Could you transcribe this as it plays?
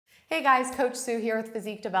Hey guys, Coach Sue here with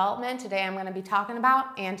Physique Development. Today I'm going to be talking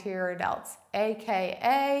about anterior delts,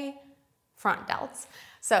 aka front delts.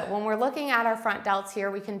 So when we're looking at our front delts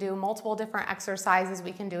here, we can do multiple different exercises.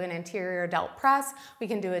 We can do an anterior delt press, we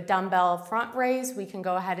can do a dumbbell front raise, we can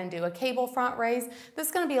go ahead and do a cable front raise. This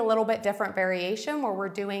is going to be a little bit different variation where we're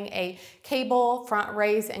doing a cable front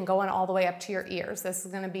raise and going all the way up to your ears. This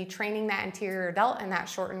is going to be training that anterior delt and that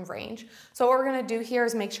shortened range. So what we're going to do here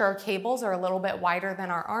is make sure our cables are a little bit wider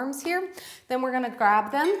than our arms here. Then we're going to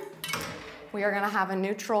grab them. We are going to have a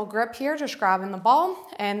neutral grip here, just grabbing the ball,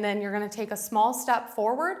 and then you're going to take a small step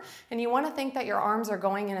forward, and you want to think that your arms are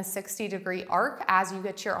going in a 60-degree arc as you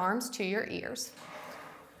get your arms to your ears.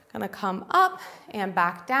 Going to come up and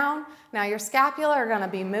back down. Now your scapula are going to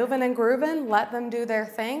be moving and grooving. Let them do their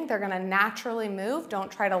thing. They're going to naturally move.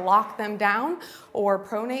 Don't try to lock them down or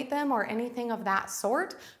pronate them or anything of that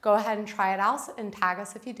sort. Go ahead and try it out and tag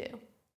us if you do.